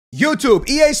YouTube,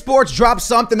 EA Sports dropped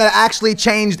something that actually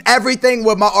changed everything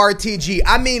with my RTG.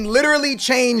 I mean, literally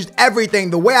changed everything.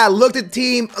 The way I looked at the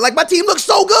team, like my team looked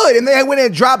so good, and then when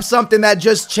it dropped something that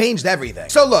just changed everything.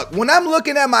 So look, when I'm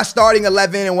looking at my starting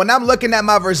 11 and when I'm looking at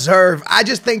my reserve, I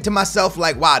just think to myself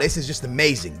like, wow, this is just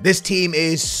amazing. This team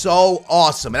is so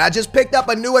awesome. And I just picked up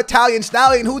a new Italian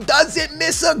stallion who doesn't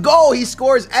miss a goal. He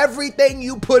scores everything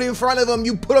you put in front of him.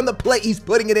 You put on the plate, he's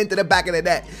putting it into the back of the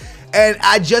net. And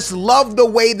I just love the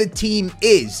way the team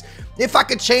is. If I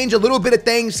could change a little bit of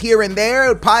things here and there,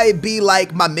 it'd probably be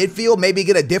like my midfield, maybe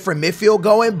get a different midfield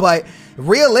going. But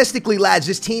realistically, lads,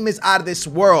 this team is out of this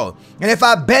world. And if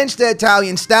I bench the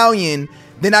Italian stallion,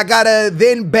 then I gotta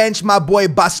then bench my boy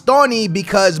Bastoni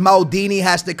because Maldini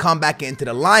has to come back into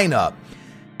the lineup.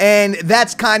 And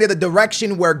that's kind of the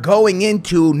direction we're going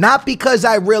into, not because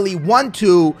I really want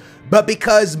to, but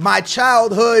because my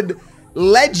childhood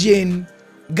legend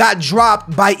got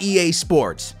dropped by EA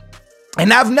Sports.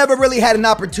 And I've never really had an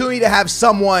opportunity to have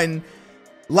someone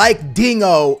like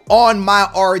Dingo on my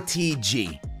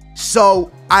RTG. So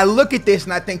I look at this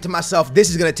and I think to myself, this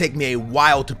is going to take me a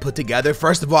while to put together.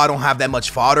 First of all, I don't have that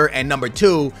much fodder. And number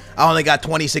two, I only got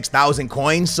 26,000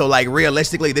 coins. So like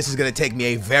realistically, this is going to take me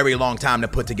a very long time to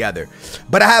put together.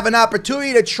 But I have an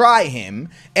opportunity to try him.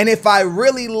 And if I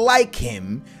really like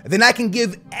him, then I can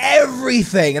give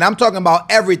everything. And I'm talking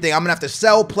about everything. I'm going to have to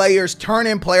sell players, turn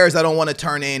in players I don't want to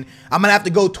turn in. I'm going to have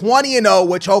to go 20-0,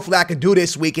 which hopefully I can do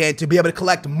this weekend to be able to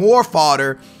collect more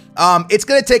fodder. It's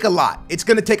going to take a lot. It's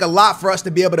going to take a lot for us to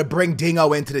be able to bring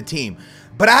Dingo into the team.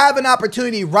 But I have an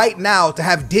opportunity right now to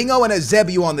have Dingo and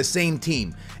Eusebio on the same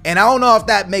team. And I don't know if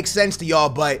that makes sense to y'all,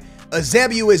 but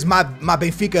Eusebio is my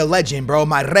Benfica legend, bro.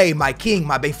 My rey, my king,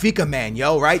 my Benfica man,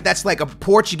 yo, right? That's like a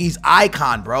Portuguese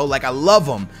icon, bro. Like, I love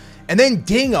him. And then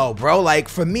Dingo, bro. Like,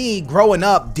 for me, growing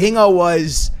up, Dingo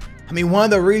was, I mean, one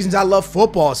of the reasons I love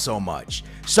football so much.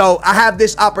 So I have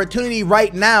this opportunity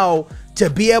right now to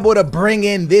be able to bring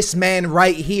in this man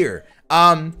right here,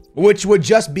 which would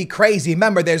just be crazy.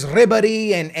 Remember, there's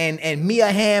Ribery and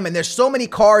Mia Hamm, and there's so many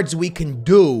cards we can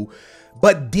do.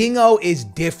 But Dingo is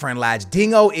different, lads.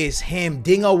 Dingo is him.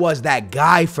 Dingo was that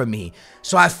guy for me.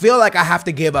 So I feel like I have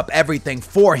to give up everything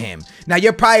for him. Now,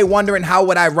 you're probably wondering, how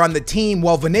would I run the team?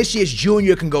 Well, Vinicius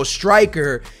Jr. can go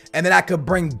striker, and then I could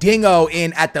bring Dingo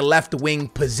in at the left wing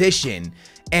position.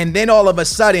 And then all of a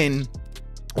sudden,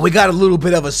 we got a little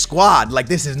bit of a squad. Like,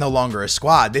 this is no longer a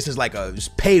squad. This is like a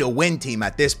pay-to-win team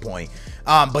at this point.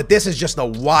 But this is just a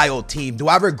wild team. Do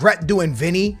I regret doing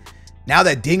Vinny now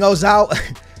that Dingo's out?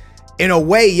 In a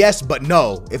way, yes, but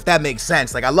no, if that makes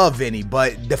sense. Like, I love Vinny,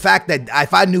 but the fact that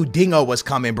if I knew Dingo was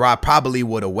coming, bro, I probably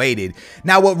would have waited.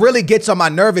 Now, what really gets on my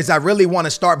nerve is I really want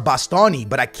to start Bastoni,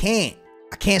 but I can't.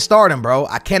 I can't start him, bro.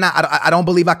 I cannot. I don't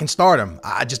believe I can start him.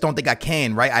 I just don't think I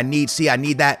can, right? I need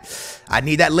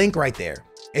that link right there.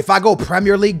 If I go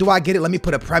Premier League, do I get it? Let me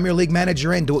put a Premier League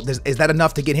manager in. Is that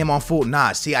enough to get him on full?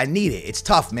 Nah, see, I need it. It's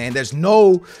tough, man. There's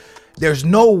no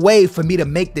way for me to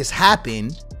make this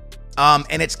happen.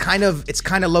 And it's kind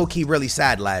of low-key really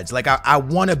sad, lads. Like, I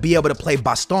want to be able to play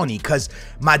Bastoni because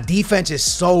my defense is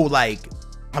so, like,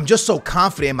 I'm just so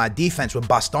confident in my defense with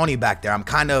Bastoni back there. I'm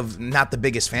kind of not the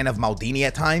biggest fan of Maldini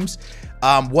at times.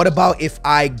 What about if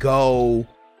I go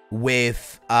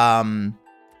with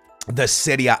the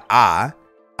Serie A?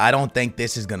 I don't think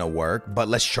this is going to work, but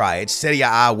let's try it. Serie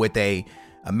A with a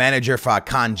manager for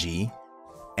Akanji.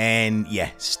 And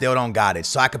yeah, still don't got it.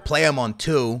 So I could play him on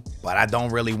 2, but I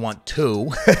don't really want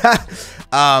 2.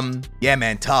 Yeah,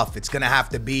 man, tough. It's going to have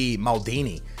to be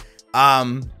Maldini.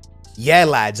 Yeah,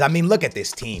 lads. I mean, look at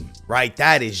this team, right?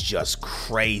 That is just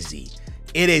crazy.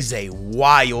 It is a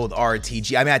wild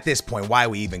RTG. I mean, at this point, why are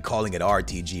we even calling it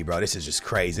RTG, bro? This is just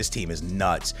crazy. This team is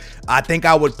nuts. I think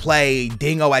I would play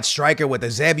Dingo at striker with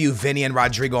Eusebio, Vinny, and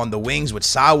Rodrigo on the wings with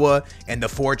Sawa and the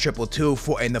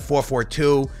 4-2-2-2 and the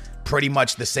 4-4-2. Pretty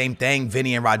much the same thing.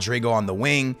 Vinny and Rodrigo on the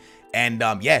wing. And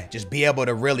yeah, just be able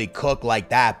to really cook like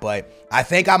that. But I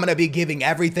think I'm going to be giving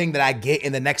everything that I get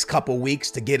in the next couple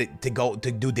weeks to get it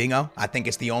to do Dingo. I think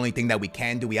it's the only thing that we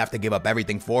can do. We have to give up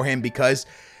everything for him because,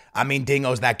 I mean,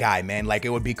 Dingo's that guy, man. Like, it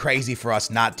would be crazy for us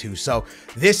not to. So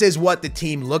this is what the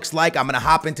team looks like. I'm going to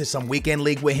hop into some weekend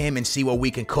league with him and see what we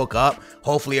can cook up.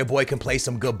 Hopefully your boy can play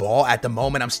some good ball. At the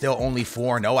moment, I'm still only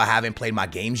 4-0. I haven't played my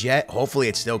games yet. Hopefully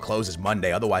it still closes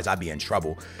Monday. Otherwise, I'd be in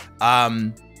trouble.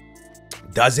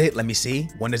 Does it? Let me see.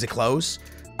 When does it close?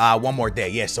 One more day.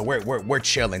 Yeah, so we're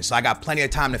chilling. So I got plenty of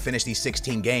time to finish these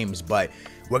 16 games, but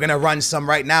we're going to run some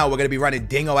right now. We're going to be running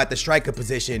Dingo at the striker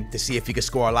position to see if he can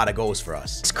score a lot of goals for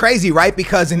us. It's crazy, right?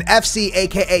 Because in FC,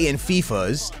 aka in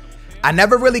FIFAs, I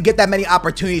never really get that many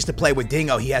opportunities to play with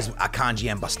Dingo. He has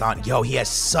Akanji and Bastan. Yo, he has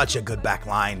such a good back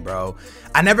line, bro.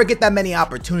 I never get that many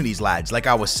opportunities, lads, like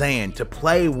I was saying, to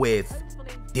play with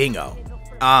Dingo.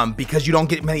 Because you don't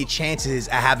get many chances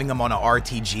at having him on an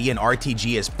RTG, and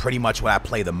RTG is pretty much what I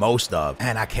play the most of.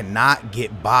 And I cannot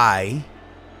get by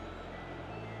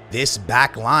this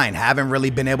back line. Haven't really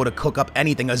been able to cook up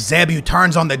anything. Eusebio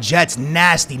turns on the Jets.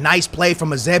 Nasty. Nice play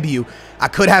from Eusebio. I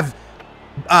could have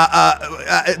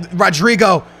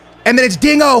Rodrigo. And then it's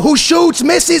Dingo who shoots,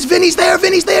 misses. Vinny's there.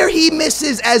 Vinny's there. He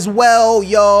misses as well.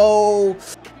 Yo.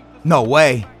 No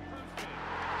way.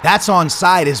 That's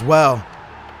onside as well.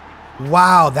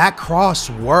 Wow, that cross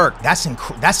worked. That's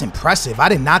impressive. I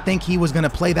did not think he was going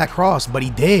to play that cross, but he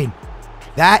did.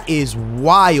 That is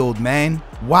wild, man.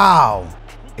 Wow.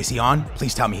 Is he on?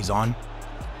 Please tell me he's on.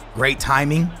 Great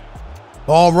timing.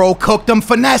 Ball roll, cooked him,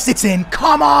 finesse, it's in.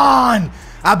 Come on.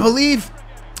 I believe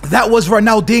that was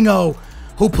Ronaldinho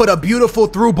who put a beautiful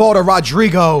through ball to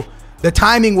Rodrigo. The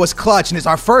timing was clutch, and it's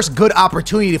our first good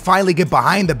opportunity to finally get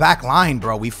behind the back line,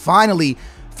 bro. We finally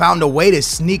found a way to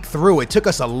sneak through. It took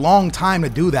us a long time to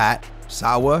do that.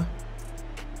 Sawa.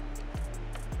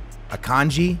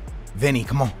 Akanji. Vinny,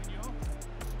 come on.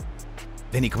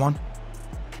 Vinny, come on.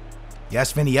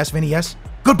 Yes, Vinny, yes, Vinny, yes.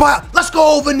 Goodbye. Let's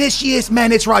go, Vinicius.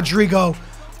 Man, it's Rodrigo.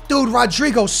 Dude,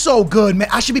 Rodrigo's so good, man.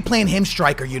 I should be playing him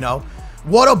striker, you know.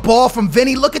 What a ball from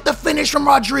Vinny. Look at the finish from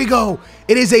Rodrigo.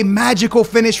 It is a magical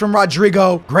finish from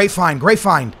Rodrigo. Great find, great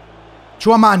find.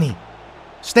 Chouamani.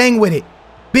 Staying with it.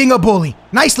 Being a bully.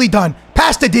 Nicely done.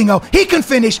 Pass to Dingo. He can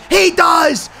finish. He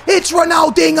does. It's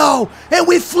Ronaldinho. And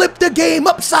we flipped the game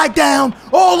upside down,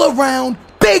 all around.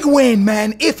 Big win,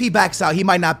 man. If he backs out, he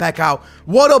might not back out.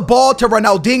 What a ball to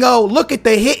Ronaldinho. Look at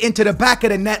the hit into the back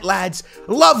of the net, lads.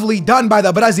 Lovely done by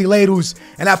the Brasileiros.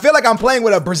 And I feel like I'm playing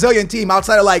with a Brazilian team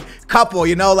outside of like couple,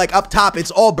 you know, like up top, it's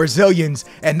all Brazilians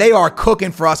and they are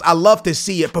cooking for us. I love to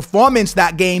see it. Performance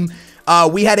that game.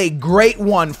 We had a great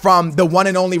one from the one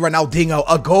and only Ronaldinho,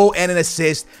 a goal and an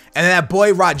assist. And then that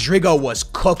boy Rodrigo was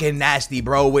cooking nasty,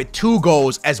 bro, with 2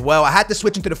 goals as well. I had to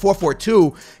switch into the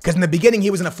 4-4-2 because in the beginning he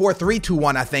was in a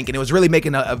 4-3-2-1, I think, and it was really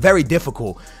making a very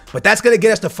difficult. But that's going to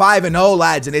get us to 5-0,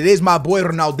 lads, and it is my boy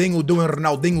Ronaldinho doing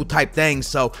Ronaldinho type things.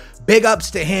 So big ups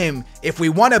to him. If we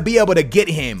want to be able to get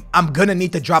him, I'm going to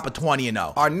need to drop a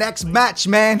 20-0. Our next match,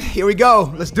 man, here we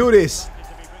go. Let's do this.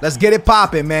 Let's get it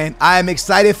popping, man. I am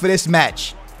excited for this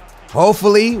match.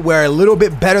 Hopefully, we're a little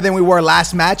bit better than we were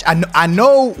last match. I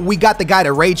know we got the guy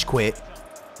to rage quit,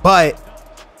 but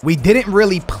we didn't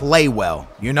really play well,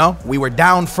 you know? We were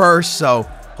down first, so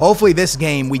hopefully this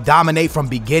game we dominate from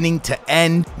beginning to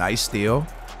end. Nice steal.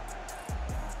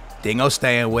 Dingo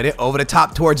staying with it. Over the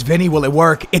top towards Vinny. Will it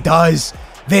work? It does.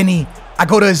 Vinny. I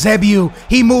go to Eusebio.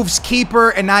 He moves keeper,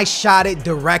 and I shot it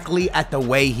directly at the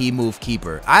way he moved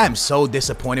keeper. I am so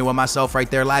disappointed with myself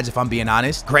right there, lads, if I'm being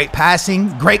honest. Great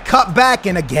passing, great cutback,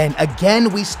 and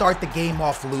again, we start the game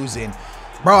off losing.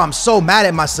 Bro, I'm so mad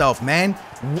at myself, man.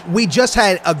 We just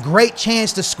had a great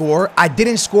chance to score. I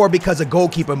didn't score because of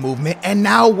goalkeeper movement, and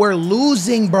now we're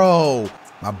losing, bro.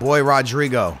 My boy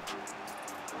Rodrigo.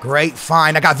 Great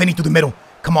find. I got Vinny through the middle.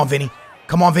 Come on, Vinny.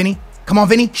 Come on, Vinny. Come on,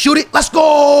 Vinny. Shoot it. Let's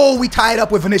go. We tie it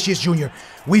up with Vinicius Jr.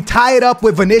 We tie it up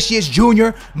with Vinicius Jr.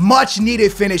 Much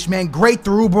needed finish, man. Great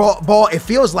through ball. It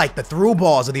feels like the through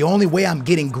balls are the only way I'm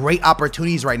getting great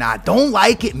opportunities right now. I don't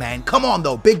like it, man. Come on,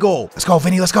 though. Big goal. Let's go,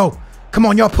 Vinny. Let's go. Come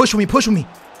on, y'all. Push with me. Push with me.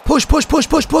 Push, push, push,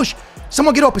 push, push.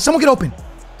 Someone get open. Someone get open.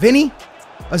 Vinny.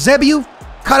 Eusebio.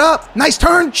 Cut up. Nice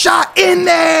turn. Shot in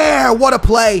there. What a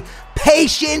play.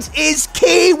 Patience is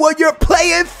key when you're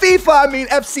playing FIFA. I mean,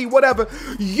 FC, whatever.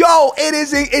 Yo, it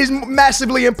is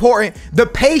massively important. The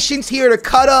patience here to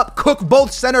cut up, cook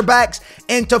both center backs,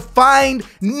 and to find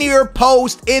near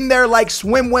post in there like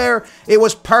swimwear. It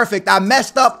was perfect. I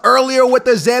messed up earlier with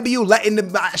the Eusebio,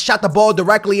 shot the ball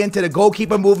directly into the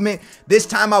goalkeeper movement. This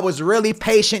time I was really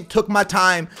patient, took my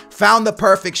time, found the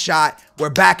perfect shot.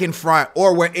 We're back in front,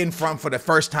 or we're in front for the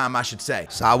first time, I should say.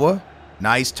 Sawa,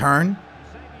 nice turn.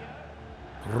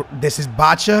 This is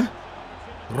Bacha.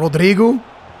 Rodrigo.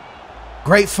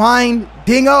 Great find.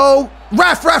 Dingo.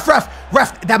 Ref.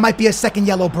 That might be a second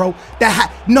yellow, bro.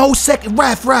 No second.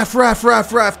 Ref.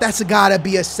 That's gotta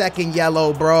be a second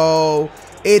yellow, bro.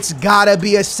 It's gotta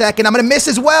be a second. I'm gonna miss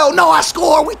as well. No, I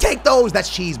score. We take those. That's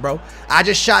cheese, bro. I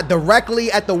just shot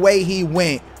directly at the way he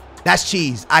went. That's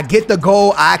cheese. I get the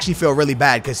goal. I actually feel really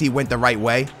bad because he went the right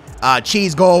way.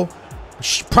 Cheese goal.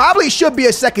 Probably should be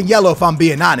a second yellow if I'm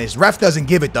being honest. Ref doesn't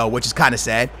give it though, which is kind of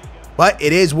sad. But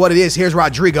it is what it is. Here's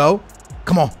Rodrigo.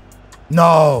 Come on.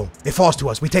 No. It falls to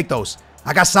us. We take those.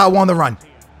 I got Sawa on the run.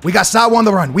 We got Sawa on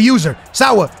the run. We use her.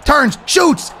 Sawa turns,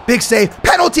 shoots. Big save.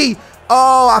 Penalty.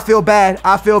 Oh, I feel bad.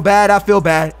 I feel bad. I feel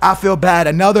bad. I feel bad.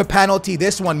 Another penalty.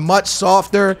 This one much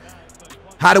softer.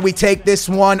 How do we take this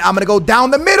one? I'm going to go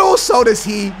down the middle. So does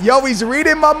he. Yo, he's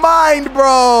reading my mind,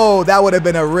 bro. That would have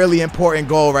been a really important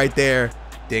goal right there.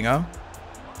 Dingo.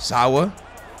 Sawa.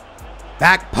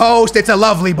 Back post. It's a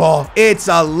lovely ball. It's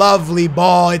a lovely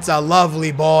ball. It's a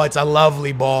lovely ball. It's a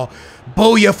lovely ball.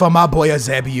 Booyah for my boy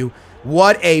Eusebio.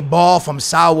 What a ball from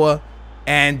Sawa.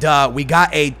 And we got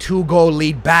a 2-goal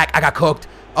lead back. I got cooked.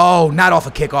 Oh, not off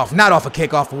a kickoff. Not off a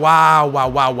kickoff. Wow, wow,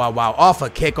 wow, wow, wow. Off a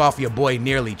kickoff, your boy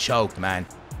nearly choked, man.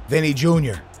 Vinny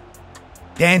Jr.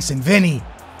 Dancing, Vinny.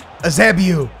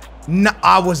 Eusebio. No,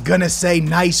 I was going to say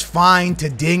nice find to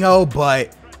Dingo,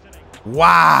 but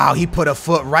wow, he put a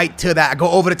foot right to that. I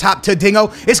go over the top to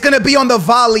Dingo. It's going to be on the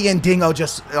volley, and Dingo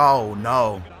just, oh,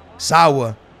 no.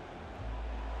 Sawa.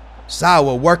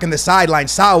 Sawa working the sideline.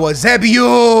 Sawa. Eusebio.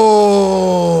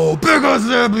 Big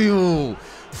Eusebio.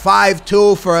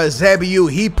 5-2 for Eusebio.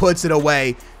 He puts it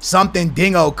away. Something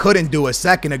Dingo couldn't do a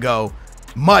second ago.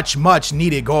 Much, much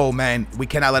needed goal, man. We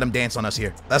cannot let him dance on us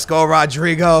here. Let's go,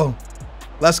 Rodrigo.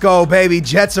 Let's go, baby.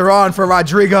 Jets are on for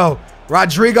Rodrigo.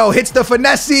 Rodrigo hits the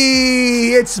finesse.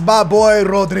 It's my boy,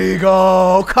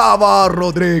 Rodrigo. Come on,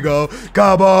 Rodrigo.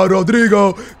 Come on,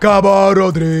 Rodrigo. Come on,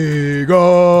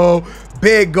 Rodrigo.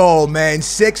 Big goal, man.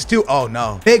 6-2. Oh,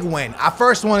 no. Big win. I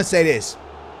first want to say this.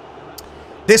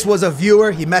 This was a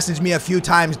viewer. He messaged me a few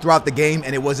times throughout the game,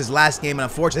 and it was his last game. And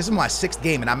unfortunately, this is my 6th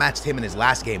game, and I matched him in his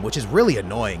last game, which is really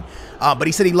annoying. But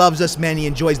he said he loves us, man. He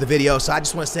enjoys the video. So I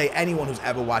just want to say, anyone who's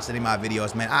ever watched any of my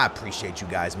videos, man, I appreciate you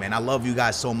guys, man. I love you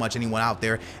guys so much, anyone out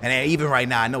there. And even right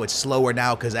now, I know it's slower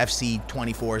now because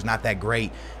FC24 is not that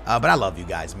great. But I love you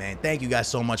guys, man. Thank you guys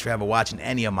so much for ever watching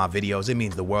any of my videos. It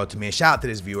means the world to me. And shout out to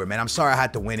this viewer, man. I'm sorry I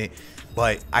had to win it,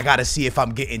 but I got to see if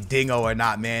I'm getting Dingo or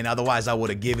not, man. Otherwise, I would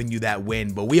have given you that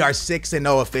win. But we are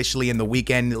 6-0 officially in the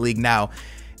weekend league now.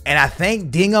 And I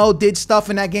think Dingo did stuff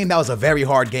in that game. That was a very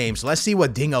hard game. So let's see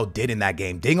what Dingo did in that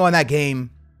game. Dingo in that game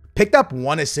picked up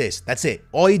 1 assist. That's it.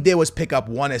 All he did was pick up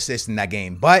 1 assist in that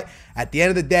game. But at the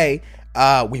end of the day,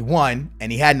 we won,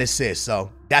 and he had an assist.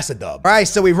 So that's a dub. All right,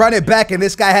 so we run it back, and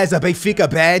this guy has a Benfica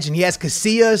badge, and he has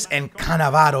Casillas and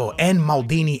Cannavaro and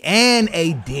Maldini and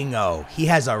a Dingo. He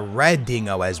has a red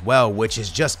Dingo as well, which is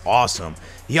just awesome.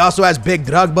 He also has Big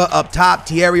Drogba up top,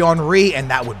 Thierry Henry, and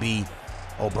that would be...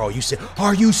 Oh, bro,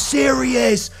 are you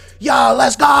serious? Yo,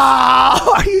 let's go.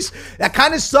 That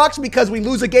kind of sucks because we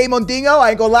lose a game on Dingo. I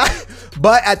ain't gonna lie.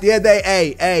 But at the end of the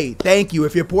day, hey, thank you.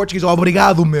 If you're Portuguese,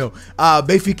 obrigado, meu.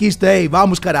 Benfiquista, hey,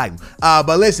 vamos caralho.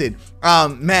 But listen,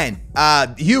 man,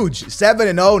 huge.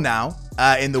 7-0 now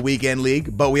in the weekend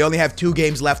league. But we only have 2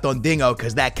 games left on Dingo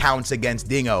because that counts against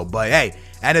Dingo. But hey,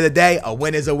 end of the day, a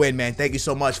win is a win, man. Thank you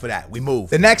so much for that. We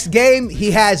move. The next game, he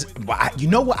has... You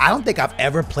know what? I don't think I've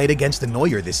ever played against the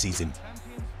Neuer this season.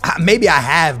 Maybe I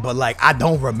have, but like I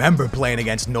don't remember playing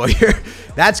against Neuer.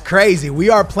 That's crazy.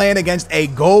 We are playing against a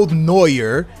gold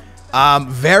Neuer.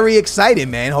 Very excited,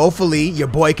 man. Hopefully your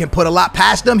boy can put a lot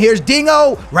past him. Here's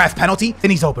Dingo. Ref penalty.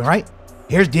 Vinny's open, right?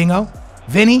 Here's Dingo.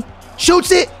 Vinny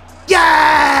shoots it.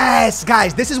 Yes!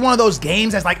 Guys, this is one of those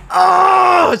games that's like,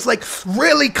 oh, it's like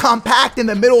really compact in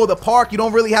the middle of the park. You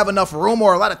don't really have enough room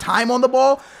or a lot of time on the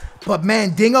ball. But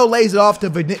man, Dingo lays it off to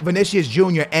Vinicius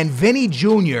Jr. and Vinny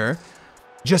Jr.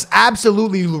 just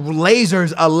absolutely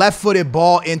lasers a left-footed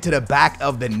ball into the back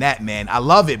of the net, man. I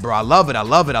love it, bro. I love it. I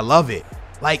love it. I love it.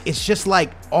 Like, it's just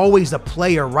like always a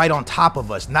player right on top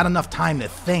of us. Not enough time to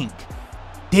think.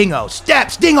 Dingo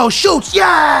steps. Dingo shoots.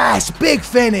 Yes! Big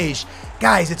finish.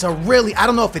 Guys, it's a really, I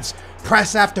don't know if it's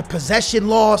press after possession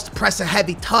lost, press a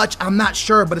heavy touch. I'm not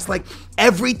sure, but it's like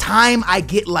every time I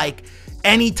get like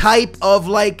any type of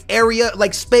like area,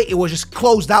 like space, it was just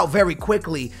closed out very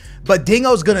quickly. But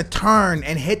Dingo's gonna turn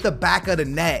and hit the back of the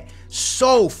net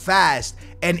so fast.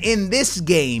 And in this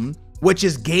game, which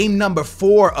is game number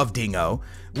 4 of Dingo,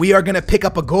 we are gonna pick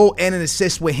up a goal and an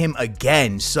assist with him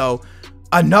again. So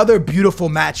another beautiful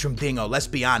match from Dingo. Let's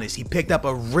be honest. He picked up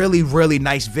a really, really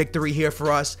nice victory here for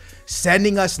us,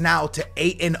 sending us now to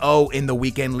 8-0 in the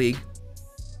weekend league.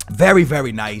 Very,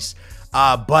 very nice.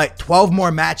 But 12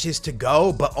 more matches to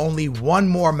go, but only 1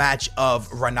 more match of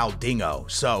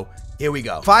Ronaldinho. So here we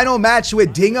go. Final match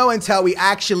with Dingo until we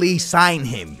actually sign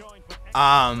him.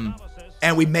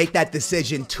 And we make that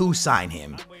decision to sign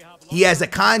him. He has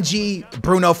Akanji,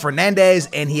 Bruno Fernandes,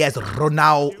 and he has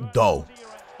Ronaldo.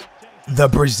 The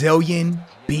Brazilian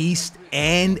beast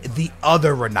and the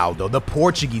other Ronaldo, the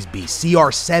Portuguese beast,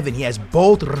 CR7. He has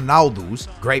both Ronaldos.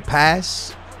 Great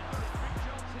pass.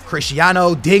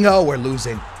 Cristiano, Dingo, we're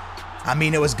losing. I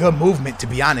mean, it was good movement, to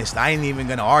be honest. I ain't even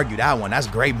gonna argue that one. That's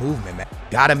great movement, man.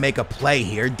 Gotta make a play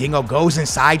here. Dingo goes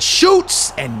inside,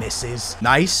 shoots, and misses.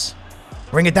 Nice.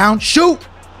 Bring it down, shoot.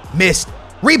 Missed.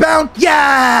 Rebound,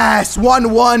 yes!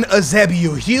 1-1,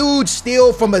 Eusebio. Huge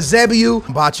steal from Eusebio.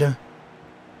 Bacha.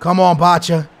 Come on,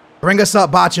 Bacha. Bring us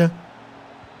up, Bacha.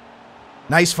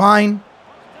 Nice find.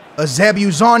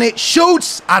 Eusebio's on it,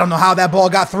 shoots. I don't know how that ball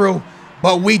got through,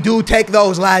 but we do take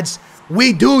those, lads.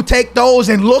 We do take those,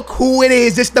 and look who it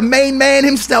is. It's the main man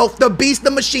himself, the beast,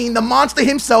 the machine, the monster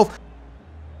himself.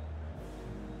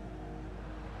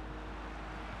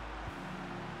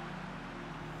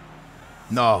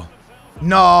 No.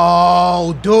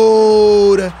 No,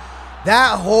 dude.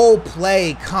 That whole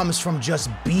play comes from just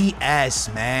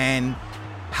BS, man.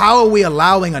 How are we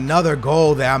allowing another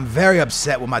goal there? I'm very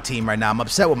upset with my team right now. I'm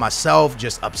upset with myself,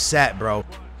 just upset, bro.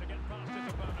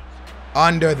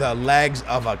 Under the legs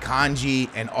of Akanji,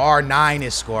 and R9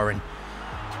 is scoring.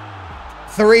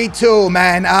 3-2,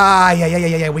 man.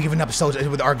 Yeah. We're giving up so.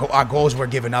 Our goals we're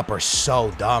giving up are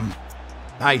so dumb.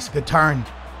 Nice, good turn.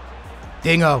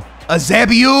 Dingo.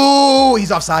 Eusebio.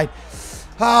 He's offside.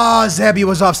 Oh, Eusebio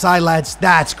was offside, lads.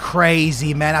 That's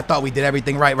crazy, man. I thought we did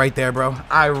everything right there, bro.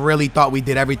 I really thought we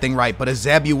did everything right, but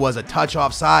Eusebio was a touch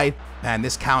offside. Man,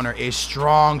 this counter is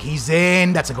strong. He's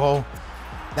in. That's a goal.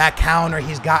 That counter,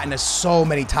 he's gotten us so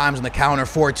many times on the counter.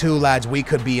 4-2, lads. We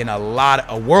could be in a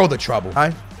world of trouble.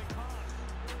 Right?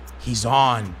 He's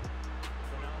on.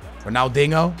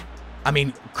 Ronaldinho. I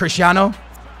mean, Cristiano.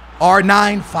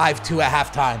 R9, 5-2 at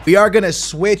halftime. We are going to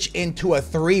switch into a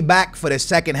 3-back for the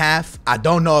second half. I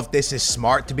don't know if this is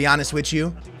smart, to be honest with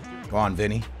you. Go on,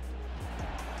 Vinny.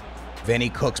 Vinny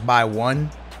cooks by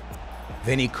 1.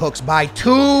 Vinny cooks by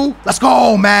 2. Let's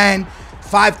go, man.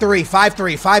 5-3,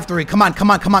 5-3, 5-3. Come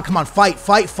on.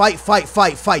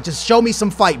 Fight. Just show me some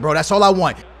fight, bro. That's all I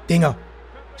want. Dingo.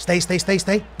 Stay.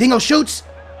 Dingo shoots.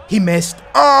 He missed.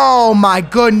 Oh, my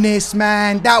goodness,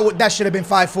 man. That should have been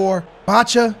 5-4.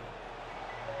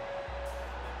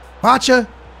 Bacha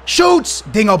shoots.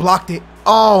 Dingo blocked it.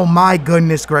 Oh, my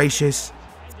goodness gracious.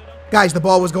 Guys, the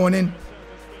ball was going in.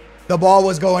 The ball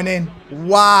was going in.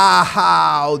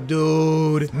 Wow,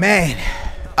 dude. Man.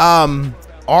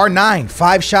 R9,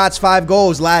 5 shots, 5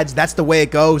 goals, lads. That's the way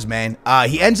it goes, man.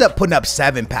 He ends up putting up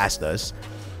 7 past us.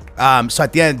 So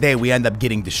at the end of the day, we end up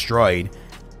getting destroyed.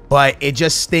 But it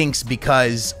just stinks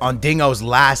because on Dingo's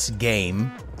last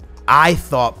game, I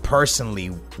thought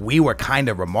personally we were kind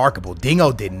of remarkable.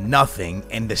 Dingo did nothing,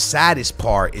 and the saddest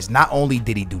part is not only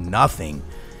did he do nothing,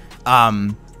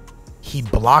 he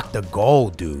blocked a goal,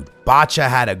 dude. Bacha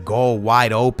had a goal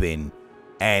wide open,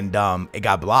 and it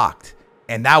got blocked.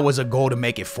 And that was a goal to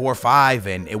make it 4-5,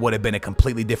 and it would have been a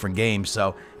completely different game.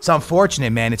 So it's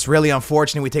unfortunate, man. It's really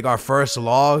unfortunate we take our first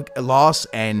loss,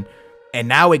 and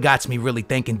now it got me really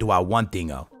thinking, do I want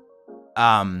Dingo?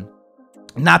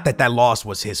 Not that that loss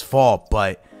was his fault,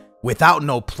 but without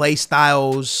no play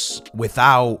styles,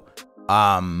 without,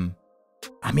 I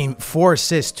mean, 4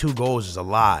 assists, 2 goals is a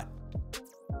lot.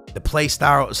 The play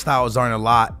styles aren't a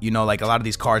lot. You know, like a lot of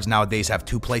these cards nowadays have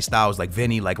 2 play styles, like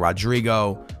Vinny, like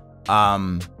Rodrigo.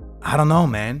 I don't know,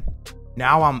 man.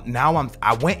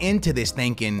 I went into this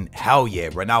thinking, hell yeah,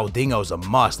 Ronaldinho's a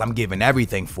must. I'm giving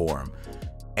everything for him.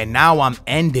 And now I'm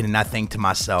ending and I think to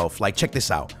myself, like, check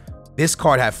this out. This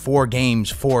card had 4 games,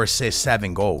 4 assists,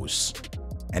 7 goals.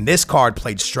 And this card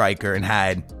played striker and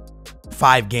had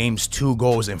 5 games, 2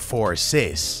 goals, and 4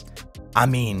 assists. I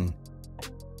mean,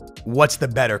 what's the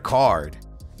better card?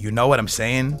 You know what I'm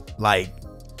saying? Like,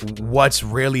 what's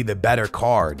really the better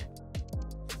card?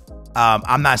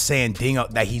 I'm not saying Dingo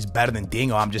that he's better than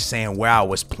Dingo. I'm just saying where I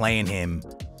was playing him,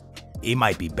 he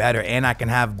might be better. And I can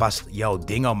have yo,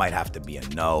 Dingo might have to be a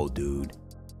no, dude.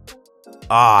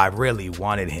 Oh, I really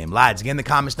wanted him. Lads, get in the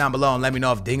comments down below and let me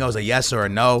know if Dingo's a yes or a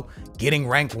no. Getting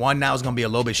rank 1 now is going to be a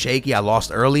little bit shaky. I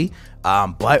lost early,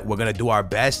 but we're going to do our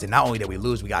best. And not only did we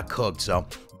lose, we got cooked. So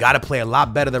got to play a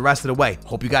lot better the rest of the way.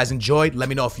 Hope you guys enjoyed. Let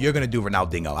me know if you're going to do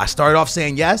Ronaldinho. I started off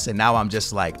saying yes, and now I'm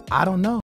just like, I don't know.